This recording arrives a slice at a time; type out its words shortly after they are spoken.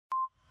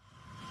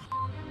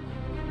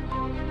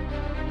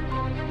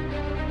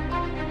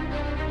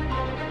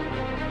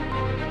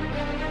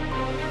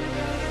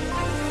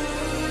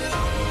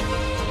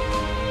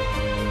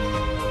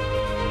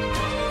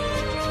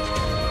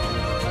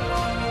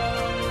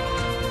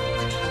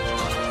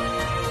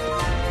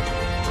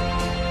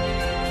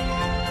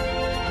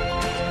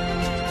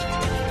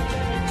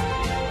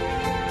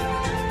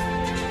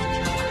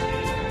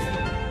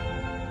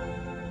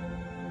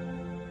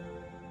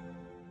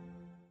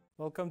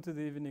Welcome to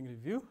the Evening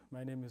Review.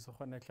 My name is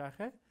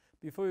Klage.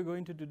 Before we go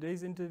into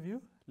today's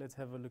interview, let's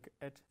have a look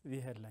at the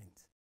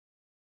headlines.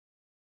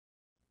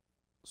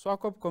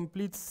 Swakop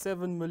completes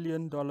 $7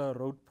 million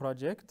road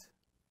project.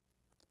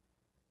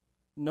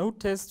 No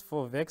test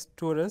for vexed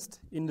tourist,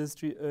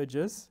 industry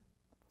urges.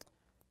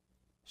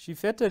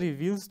 Shifeta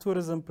reveals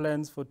tourism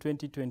plans for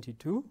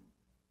 2022.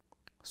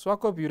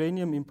 Swakop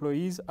uranium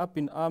employees up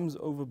in arms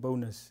over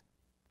bonus.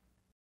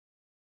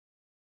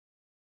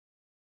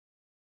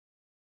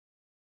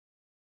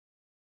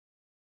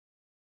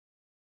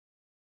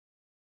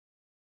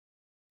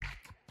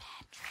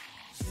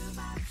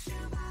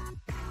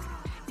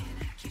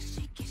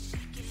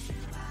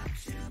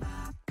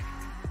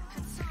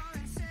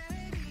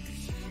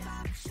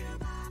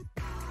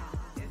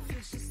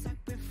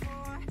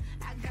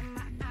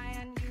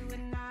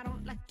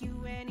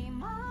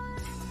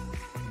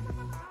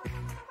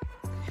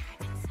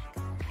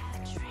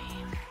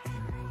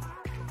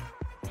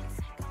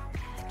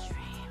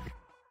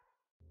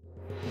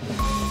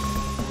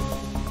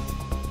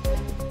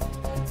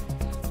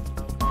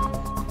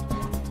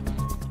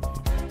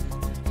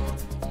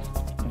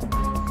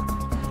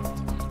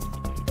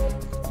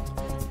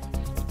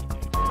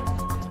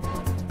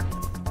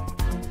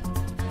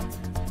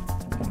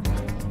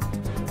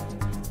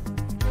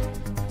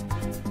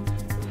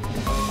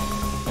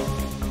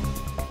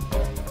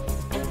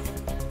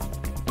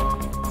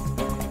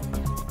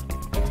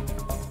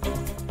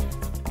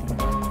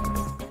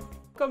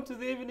 Welcome to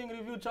the Evening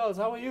Review, Charles.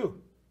 How are you?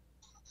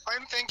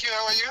 Fine, thank you.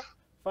 How are you?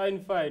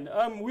 Fine,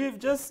 fine. We've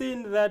just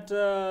seen that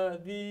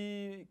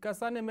the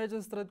Kasane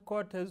Magistrate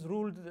Court has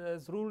ruled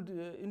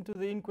into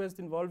the inquest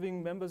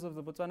involving members of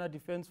the Botswana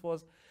Defence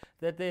Force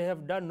that they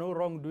have done no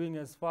wrongdoing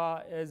as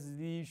far as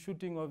the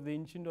shooting of the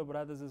Nchindo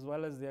brothers as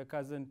well as their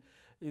cousin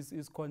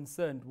is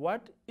concerned.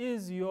 What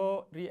is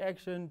your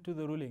reaction to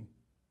the ruling?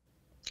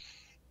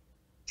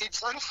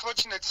 It's an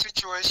unfortunate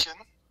situation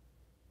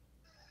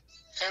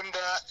and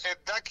a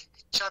dark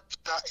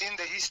chapter in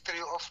the history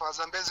of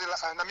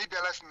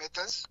Namibian Lives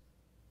Matters.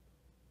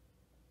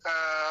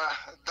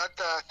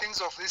 That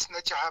things of this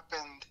nature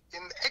happened.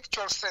 In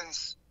actual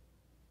sense,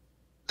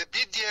 the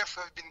BDF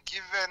have been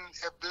given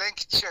a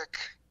blank check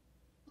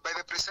by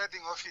the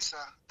presiding officer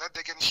that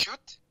they can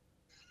shoot,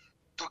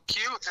 to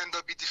kill, and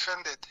they'll be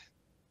defended.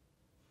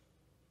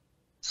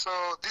 So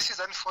this is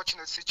an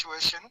unfortunate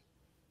situation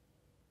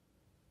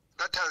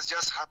that has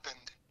just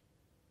happened.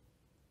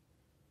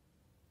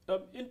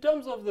 In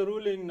terms of the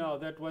ruling now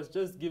that was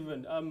just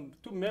given,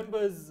 to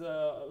members,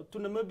 to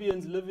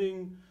Namibians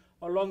living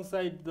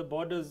alongside the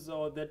borders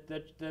or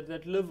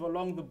that live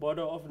along the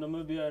border of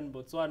Namibia and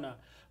Botswana,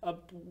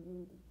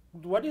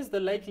 what is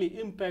the likely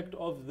impact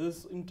of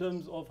this in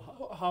terms of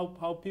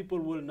how people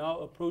will now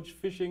approach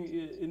fishing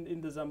in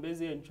the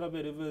Zambezi and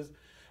Chobe rivers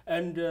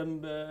and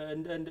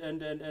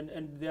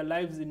their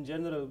lives in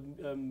general?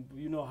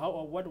 You know,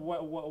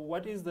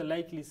 what is the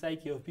likely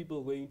psyche of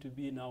people going to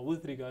be now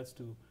with regards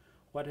to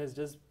what has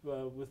just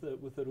with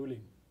the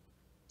ruling?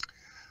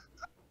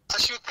 I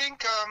should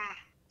think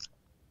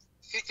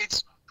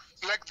it's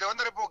like the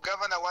Honorable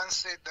Governor once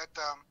said that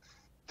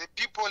the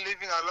people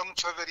living along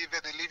Chobe River,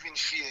 they live in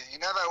fear.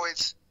 In other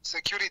words,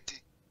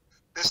 security.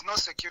 There's no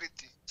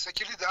security.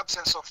 Security, the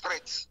absence of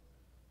threats.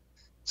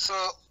 So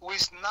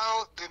with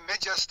now the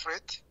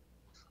magistrate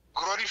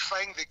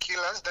glorifying the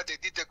killers, that they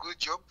did a good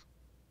job,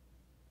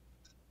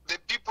 the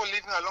people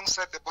living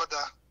alongside the border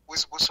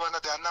with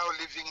Botswana, they are now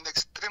living in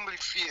extremely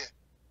fear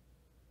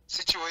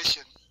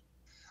situation.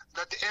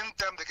 That the end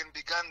time they can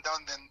be gunned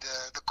down, and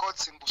the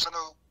courts in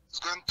Botswana is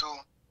going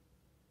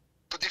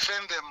to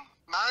defend them.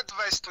 My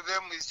advice to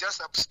them is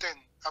just abstain.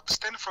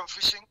 Abstain from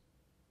fishing,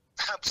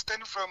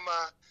 abstain from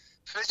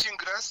fetching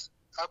grass,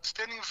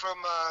 abstaining from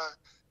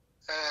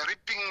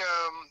reaping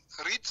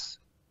reeds,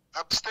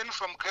 abstain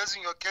from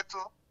grazing your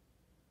cattle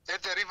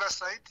at the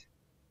riverside,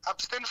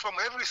 abstain from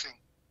everything,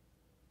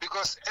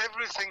 because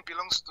everything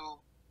belongs to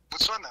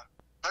Botswana.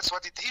 That's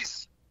what it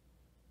is.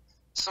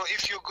 So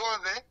if you go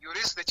there, you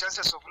risk the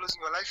chances of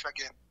losing your life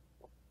again.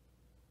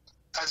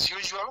 As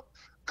usual,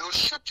 they will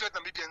shoot you at the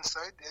Namibian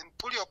side and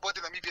pull your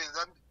body Namibian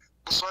and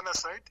Botswana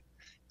side,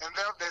 and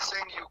then they're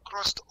saying you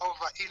crossed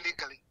over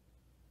illegally,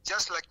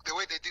 just like the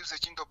way they did the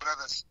Nchindo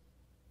brothers.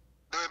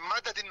 They were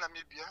murdered in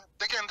Namibia,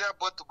 taken their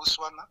boat to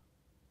Botswana,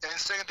 and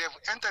saying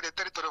they've entered the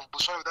territory of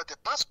Botswana without a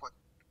passport,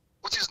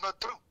 which is not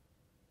true.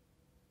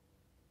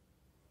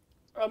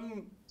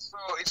 So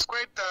it's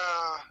quite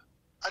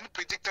an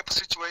unpredictable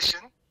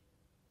situation,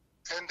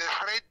 and the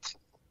threat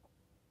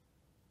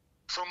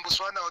from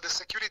Botswana or the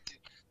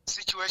security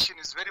situation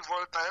is very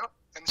volatile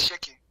and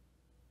shaky.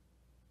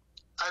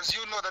 As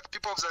you know, that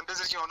people of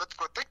Zambezi are not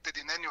protected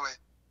in any way.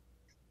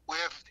 We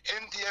have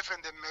NDF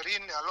and the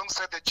Marine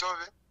alongside the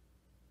Chobe,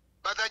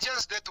 but they're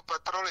just there to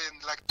patrol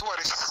and like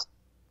tourists,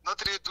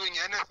 not really doing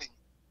anything.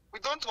 We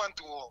don't want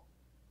war.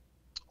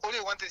 All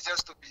we want is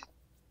just to be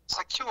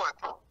secured,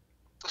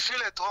 to feel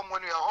at home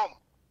when we are home,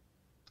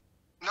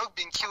 not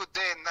being killed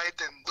day and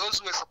night, and those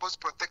who are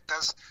supposed to protect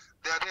us,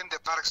 they are in the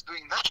barracks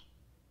doing nothing.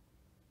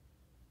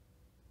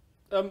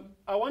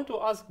 I want to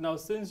ask now,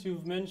 since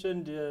you've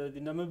mentioned the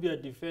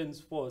Namibian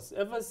Defence Force,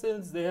 ever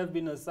since they have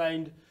been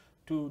assigned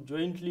to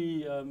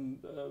jointly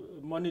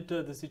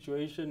monitor the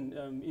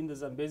situation in the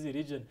Zambezi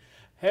region,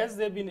 has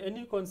there been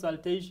any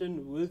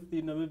consultation with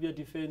the Namibian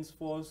Defence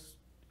Force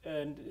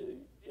and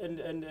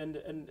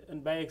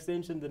by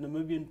extension the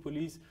Namibian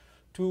police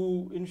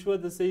to ensure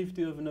the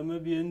safety of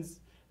Namibians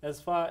as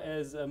far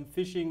as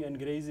fishing and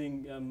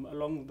grazing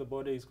along the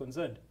border is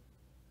concerned?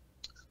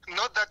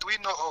 Not that we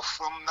know of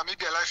from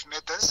Namibian Lives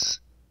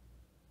Matters,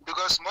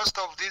 because most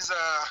of these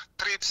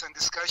trips and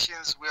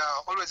discussions we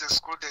are always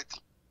excluded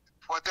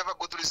for whatever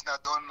good reason I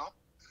don't know.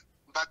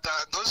 But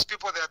those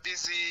people, they are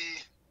busy,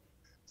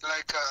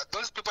 like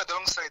those people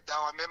alongside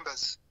our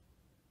members.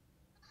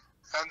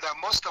 And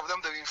most of them,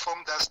 they've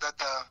informed us that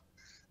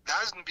there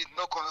hasn't been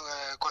no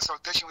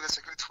consultation with the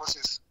security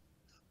forces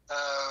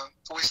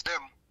with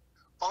them.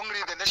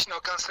 Only the National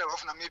Council of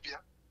Namibia,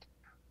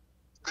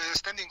 the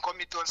Standing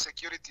Committee on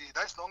Security,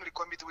 that's the only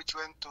committee which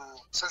went to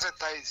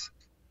sensitize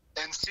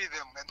and see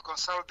them and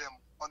consult them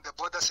on the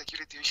border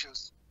security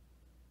issues.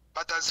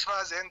 But as far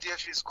as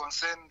NDF is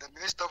concerned, the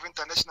Minister of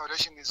International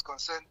Relations is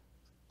concerned,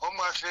 Home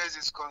Affairs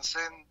is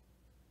concerned,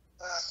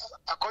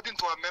 according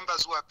to our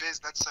members who are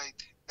based that side,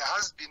 there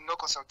has been no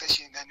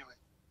consultation in any way,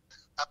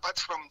 apart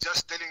from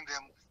just telling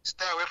them,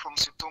 stay away from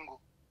Situngu,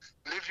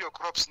 leave your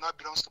crops, now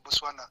belongs to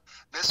Botswana,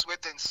 let's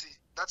wait and see,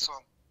 that's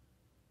all.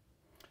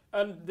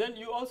 And then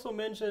you also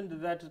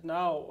mentioned that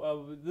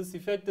now this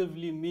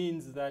effectively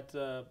means that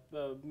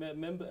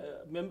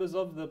members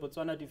of the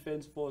Botswana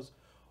Defence Force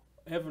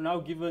have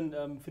now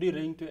given free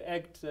rein to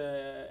act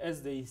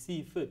as they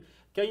see fit.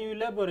 Can you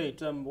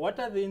elaborate? What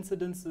are the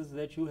incidences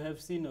that you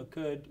have seen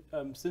occurred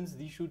since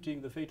the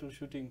shooting, the fatal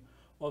shooting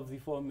of the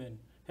four men?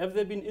 Have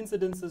there been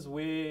incidences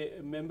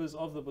where members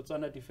of the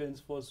Botswana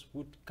Defence Force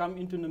would come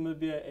into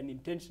Namibia and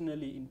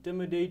intentionally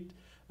intimidate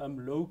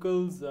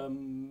locals?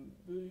 You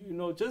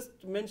know,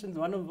 just mention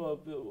one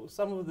of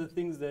some of the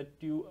things that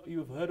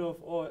you've heard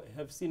of or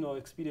have seen or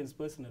experienced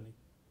personally.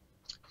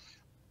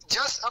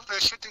 Just after the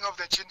shooting of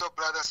the Nchindo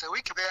brothers, a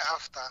week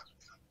thereafter,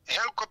 a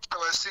helicopter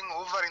was seen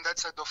hovering that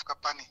side of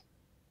Kasane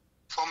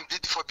for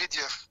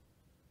BDF.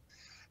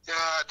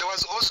 There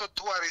was also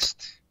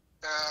tourists,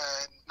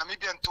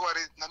 Namibian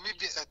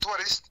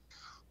tourists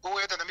who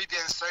were at the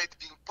Namibian side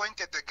being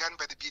pointed the gun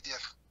by the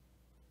BDF.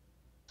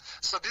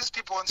 So these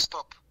people won't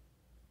stop.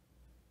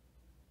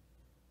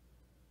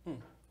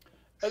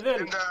 And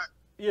then,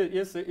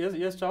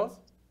 yes, Charles?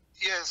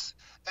 Yes,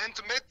 and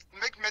to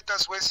make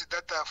matters worse,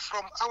 that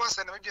from our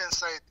Namibian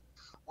side,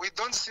 we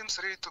don't seem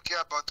really to care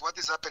about what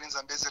is happening in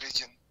Zambezi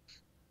region.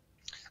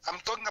 I'm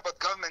talking about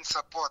government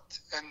support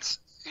and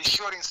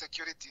ensuring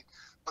security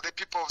for the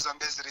people of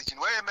Zambezi region.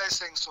 Why am I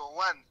saying so?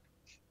 One,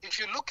 if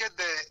you look at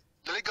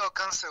the legal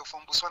counsel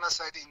from Botswana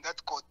side in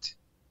that court,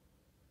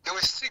 there were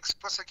six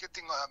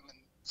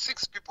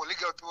people,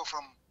 legal people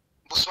from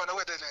Botswana who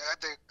were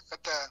at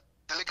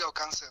the legal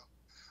counsel.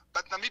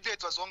 But Namibia,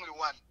 it was only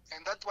one.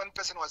 And that one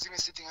person was even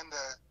sitting in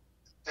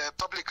the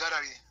public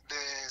gallery,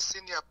 the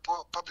senior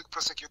public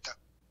prosecutor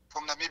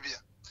from Namibia,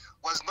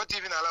 was not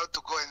even allowed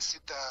to go and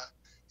sit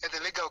at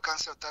the legal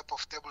counsel type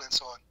of table and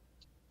so on.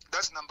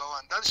 That's number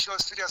one. That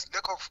shows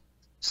lack of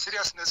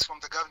seriousness from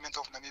the government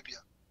of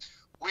Namibia.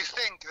 We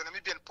thank the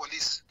Namibian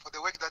police for the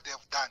work that they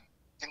have done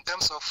in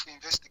terms of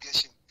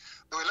investigation.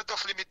 There were a lot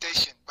of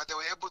limitation, but they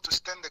were able to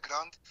stand the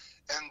ground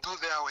and do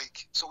their work.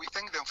 So we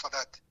thank them for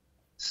that.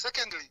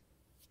 Secondly,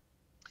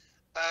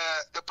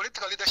 the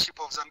political leadership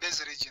of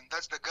Zambezi region,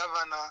 that's the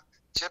governor,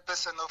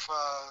 chairperson of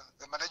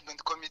the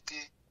management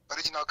committee,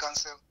 regional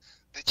council,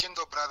 the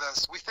Nchindo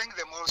brothers, we thank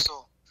them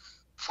also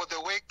for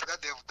the work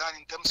that they've done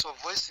in terms of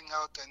voicing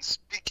out and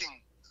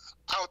speaking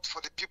out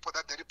for the people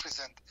that they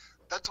represent.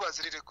 That was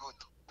really good.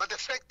 But the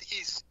fact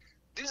is,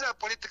 these are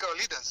political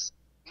leaders,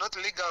 not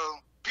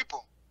legal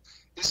people.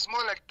 It's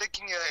more like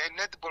taking a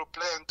netball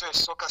player into a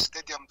soccer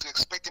stadium to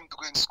expect him to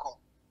go and score.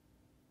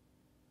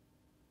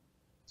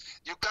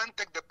 You can't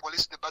take the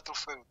police to the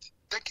battlefield.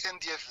 Take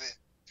NDF there.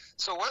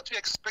 So what we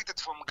expected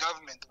from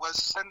government was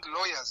send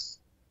lawyers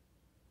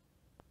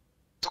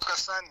to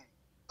Kasane,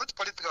 not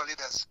political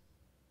leaders.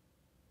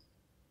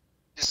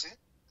 You see?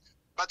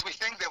 But we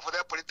thank them for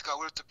their political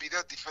will to be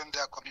there to defend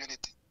their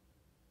community.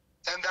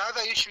 And the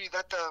other issue is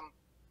that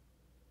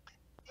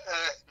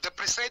the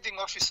presiding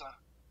officer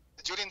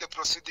during the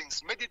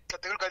proceedings made it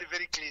categorically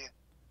very clear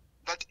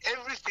that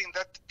everything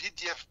that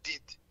BDF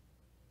did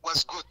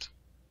was good.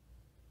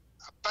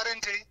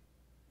 Apparently,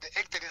 they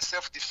acted in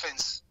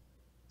self-defense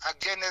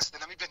against the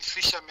Namibian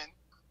fishermen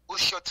who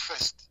shot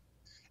first.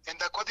 And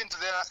according to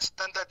their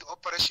standard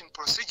operation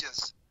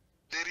procedures,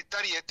 they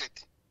retaliated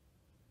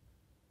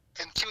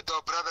and killed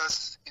our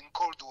brothers in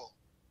Cold War.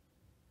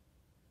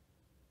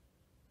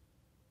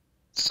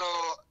 So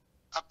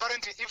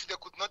apparently, if they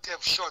could not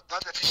have shot,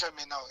 that's the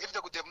fishermen now, if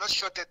they could have not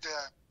shot at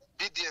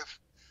BDF,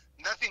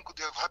 nothing could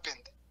have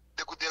happened.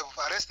 They could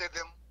have arrested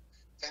them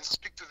and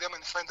speak to them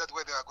and find out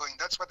where they are going.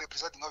 That's what the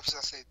presiding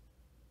officer said.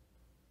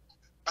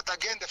 But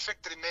again, the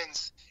fact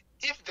remains,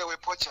 if they were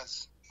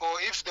poachers, or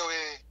if they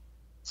were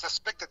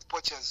suspected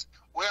poachers.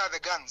 Where are the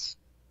guns?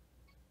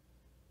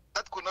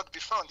 That could not be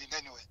found in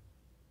any way.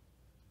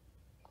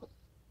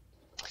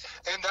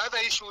 And the other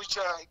issue which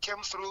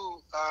came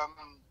through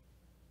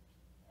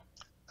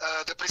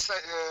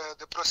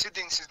the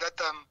proceedings is that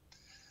the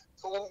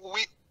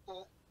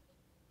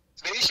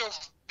issue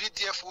of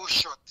BDF who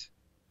shot,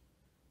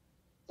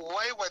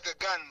 why were the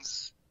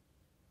guns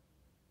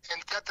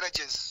and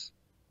cartridges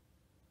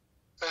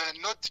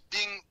not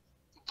being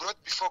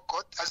brought before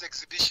court as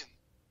exhibition?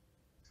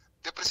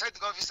 The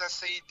presiding officer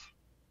said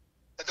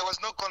that there was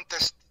no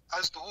contest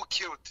as to who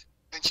killed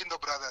the Nchindo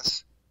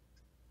brothers.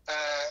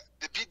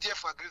 The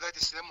BDF agreed that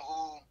it's them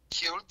who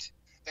killed,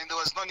 and there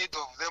was no need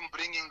of them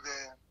bringing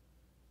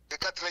the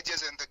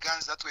cartridges and the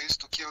guns that were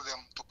used to kill them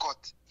to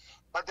court.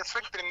 But the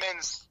fact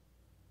remains,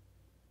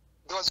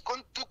 there was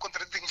two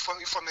contradicting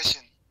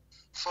information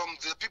from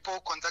the people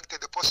who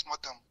conducted the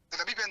post-mortem. The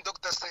Namibian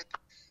doctor said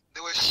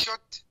they were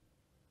shot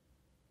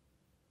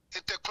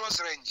at a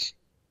close range,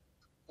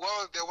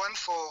 while the one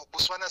for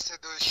Botswana said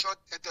they were shot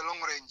at a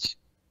long range.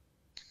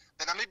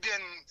 The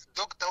Namibian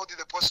doctor who did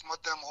the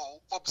post-mortem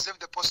or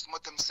observed the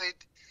post-mortem said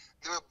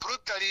they were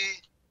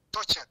brutally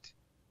tortured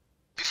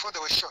before they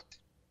were shot.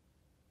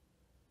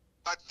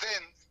 But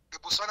then the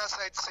Botswana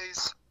side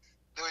says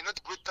they were not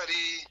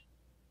brutally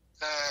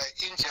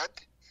injured.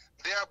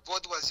 Their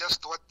body was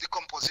just what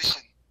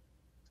decomposition.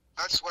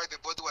 That's why the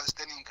body was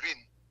turning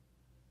green.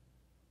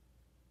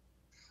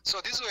 So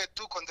these were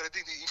two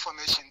contradicting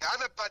information. The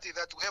other party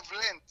that we have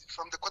learned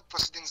from the court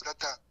proceedings that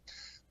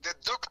the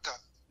doctor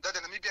that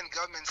the Namibian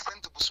government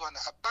sent to Botswana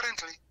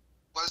apparently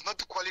was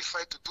not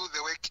qualified to do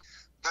the work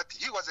that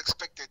he was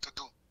expected to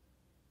do.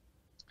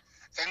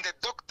 And the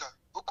doctor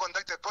who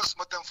conducted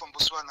post-mortem from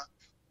Botswana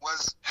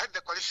had the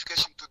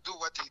qualification to do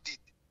what he did.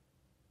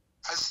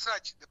 As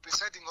such, the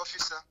presiding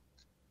officer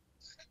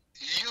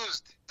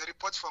used the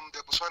report from the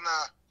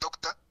Botswana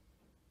doctor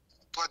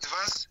to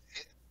advance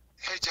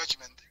her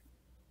judgment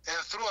and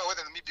threw away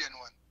the Namibian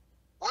one.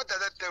 What does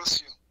that tell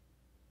you?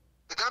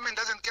 The government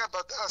doesn't care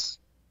about us.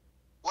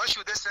 Why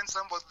should they send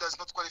somebody who does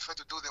not qualify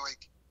to do the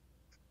work?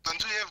 Don't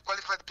you have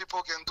qualified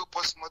people who can do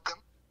post-mortem,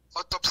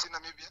 autopsy in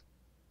Namibia?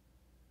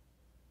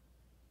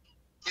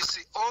 You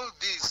see, all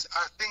these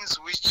are things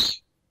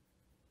which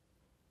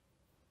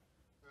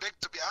beg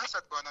to be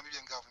answered by the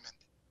Namibian government.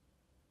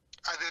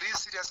 Are they really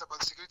serious about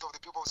the security of the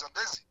people of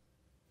Zambezi?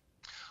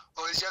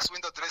 Or is it just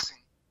window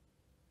dressing?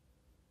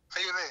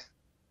 Are you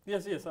there?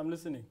 Yes, I'm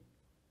listening.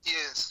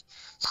 Yes.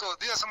 So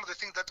these are some of the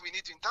things that we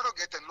need to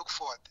interrogate and look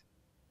forward.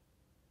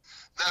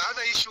 The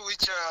other issue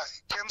which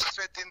came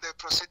straight in the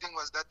proceeding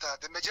was that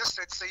the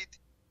magistrate said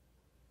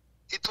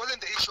it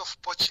wasn't the issue of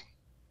poaching,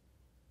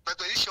 but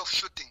the issue of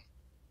shooting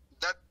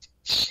that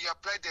she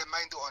applied her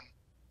mind on.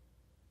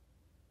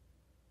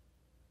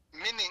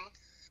 Meaning,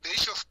 the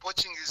issue of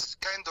poaching is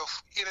kind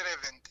of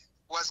irrelevant,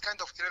 was kind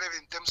of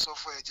irrelevant in terms of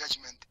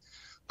judgment.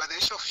 But the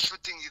issue of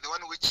shooting is the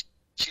one which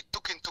she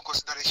took into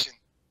consideration,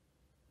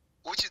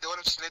 which is the one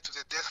which led to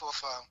the death of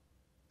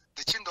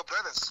the Nchindo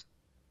brothers.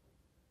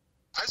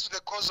 As to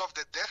the cause of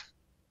the death,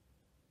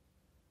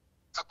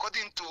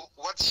 according to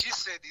what she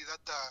said, is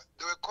that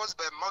they were caused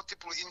by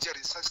multiple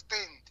injuries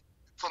sustained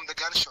from the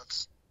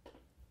gunshots.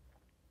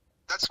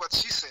 That's what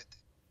she said.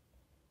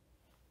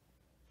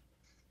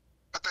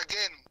 But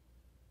again,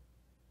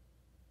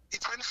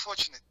 it's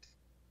unfortunate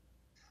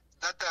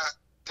that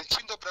the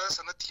Nchindo brothers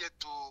are not here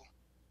to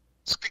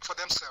speak for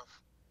themselves.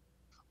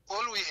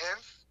 All we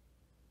have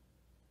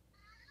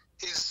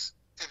is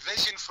a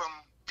version from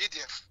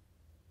BDF.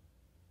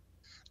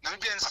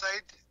 Namibian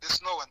side,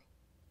 there's no one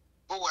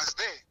who was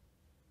there.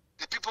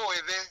 The people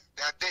were there,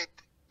 they are dead,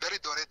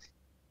 buried already.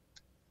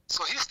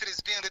 So history is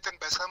being written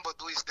by somebody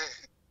who is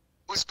there,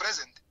 who is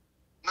present,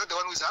 not the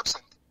one who is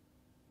absent.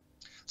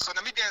 So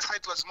Namibian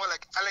side was more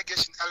like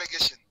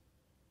allegation.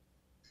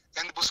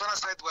 And the Botswana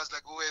side was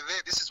like, we were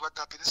there, this is what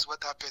happened, this is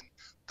what happened.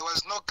 There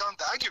was no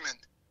counter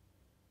argument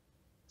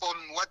on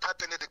what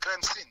happened at the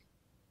crime scene.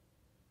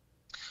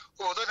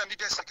 Although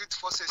Namibian security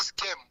forces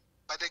came,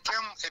 but they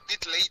came a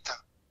bit later,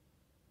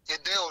 a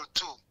day or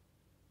two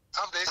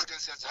after the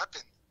incident has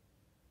happened,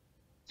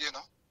 you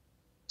know.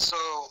 So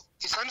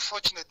it's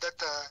unfortunate that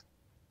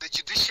the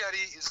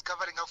judiciary is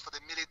covering up for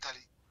the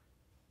military.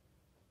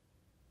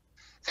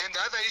 And the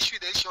other issue,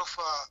 the issue of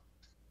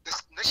the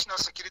national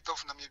security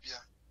of Namibia.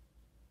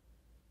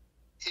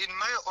 In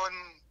my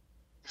own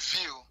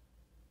view,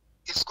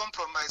 it's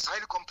compromised,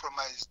 highly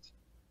compromised.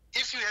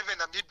 If you have a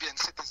Namibian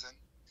citizen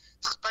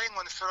spying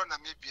on a fellow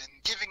Namibian,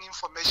 giving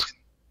information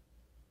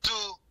to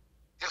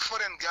a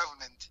foreign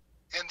government,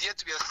 and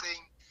yet we are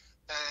saying,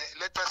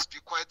 let us be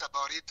quiet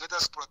about it, let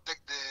us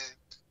protect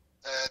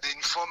the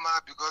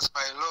informer because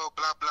by law,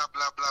 blah, blah,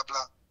 blah, blah,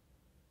 blah.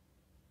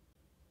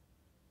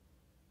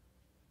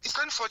 It's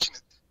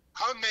unfortunate.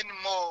 How many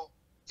more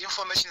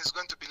information is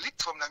going to be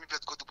leaked from Namibia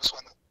to go to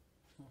Botswana?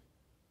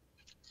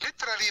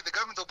 Literally, the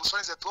government of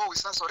Botswana is at war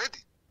with us already.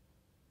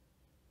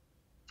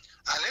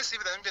 Unless if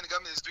the Namibian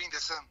government is doing the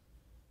same.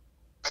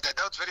 But I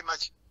doubt very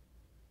much.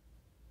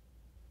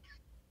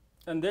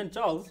 And then,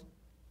 Charles,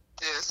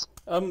 yes,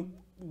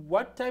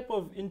 what type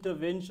of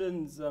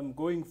interventions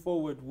going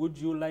forward would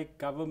you like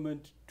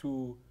government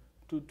to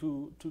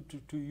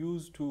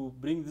use to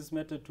bring this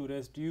matter to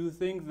rest? Do you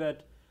think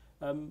that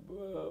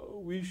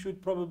we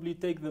should probably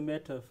take the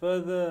matter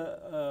further?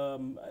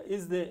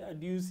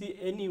 Do you see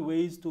any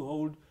ways to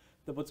hold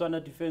the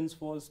Botswana Defence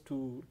Force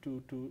to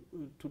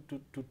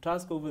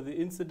task over the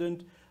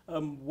incident?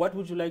 What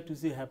would you like to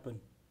see happen?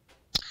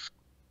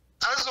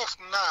 As of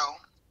now,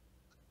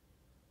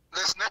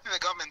 there's nothing the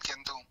government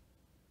can do,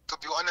 to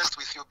be honest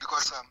with you,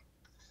 because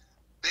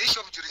the issue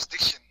of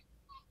jurisdiction,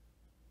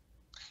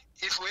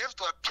 if we have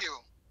to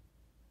appeal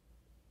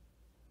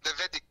the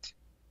verdict,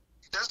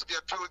 it has to be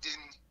appealed in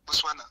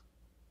Botswana.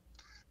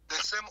 The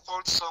same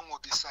old song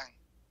will be sung.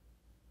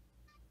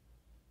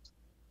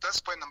 That's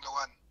point number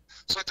one.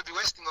 So it will be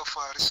wasting of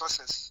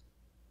resources.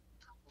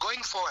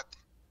 Going forward,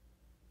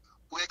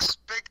 we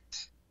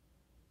expect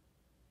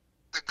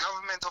the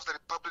government of the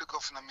Republic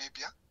of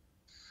Namibia,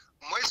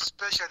 more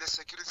especially the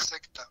security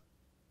sector,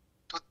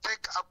 to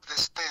take up the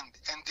stand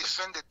and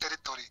defend the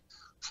territory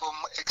from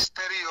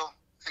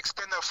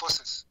external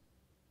forces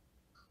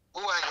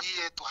who are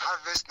here to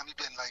harvest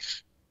Namibian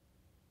life.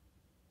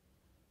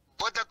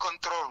 Border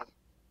control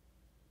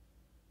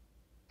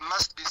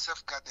must be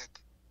safeguarded.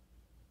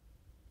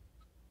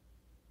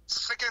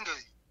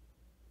 Secondly,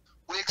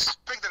 we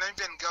expect the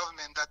Namibian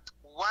government that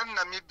one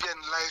Namibian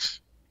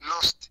life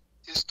lost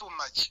is too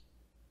much.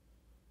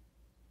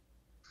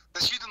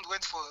 They shouldn't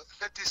wait for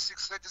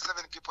 36,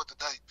 37 people to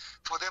die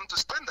for them to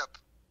stand up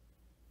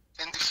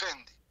and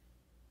defend.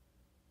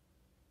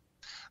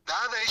 The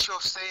other issue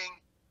of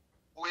saying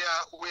we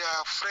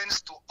are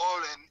friends to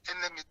all and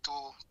enemy to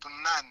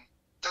none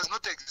does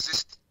not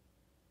exist.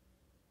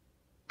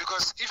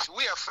 Because if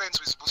we are friends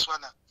with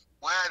Botswana,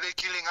 why are they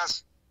killing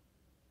us?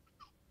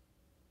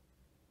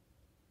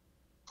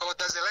 Or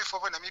does the life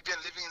of a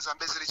Namibian living in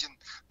Zambian region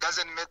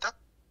doesn't matter?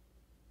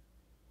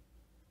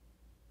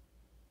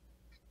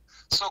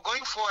 So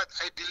going forward,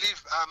 I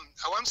believe,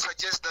 I want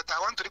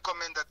to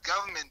recommend that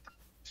government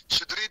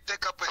should really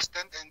take up a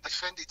stand and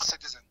defend its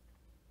citizens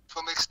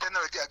from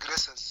external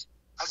aggressors.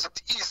 As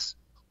it is,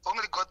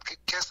 only God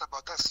cares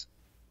about us.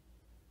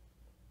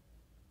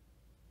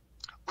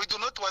 We do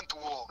not want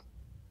war.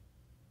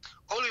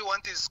 All we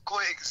want is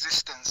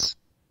coexistence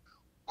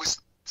with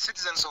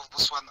citizens of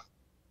Botswana.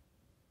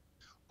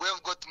 We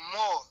have got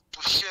more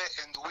to share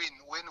and win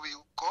when we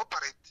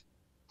cooperate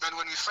than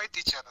when we fight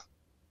each other.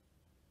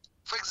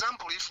 For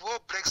example, if war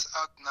breaks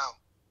out now,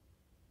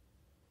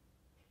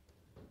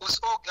 with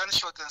all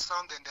gunshot and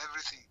sound and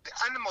everything, the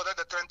animal that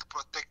they're trying to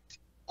protect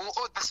will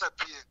all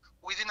disappear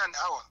within an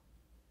hour.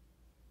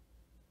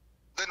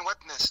 Then what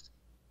next?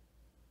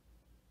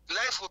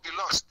 Life will be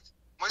lost,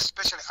 more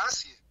especially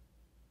us here.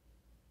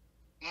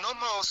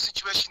 Normal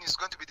situation is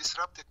going to be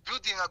disrupted.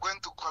 Buildings are going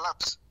to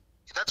collapse.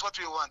 That's what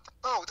we want.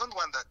 No, we don't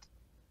want that.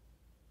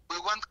 We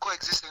want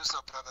coexistence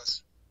of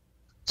brothers.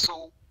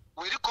 So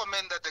we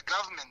recommend that the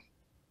government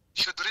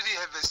should really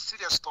have a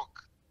serious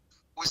talk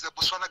with the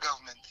Botswana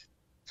government.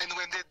 And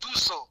when they do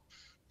so,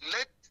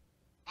 let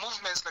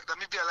movements like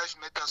Namibian Lives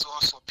Matter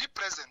also be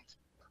present,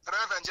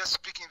 rather than just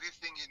speaking this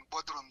thing in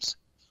boardrooms,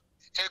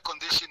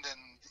 air-conditioned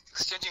and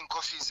exchanging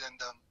coffees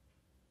and,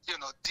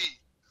 tea,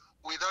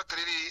 without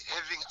really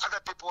having other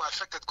people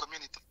affected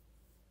community.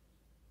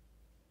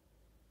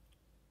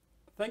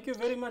 Thank you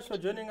very much for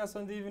joining us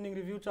on the Evening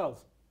Review,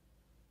 Charles.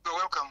 You're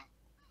welcome.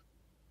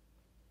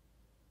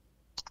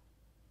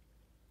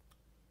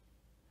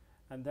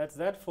 And that's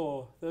that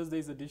for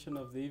Thursday's edition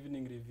of the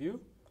Evening Review.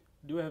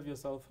 Do have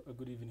yourself a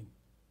good evening.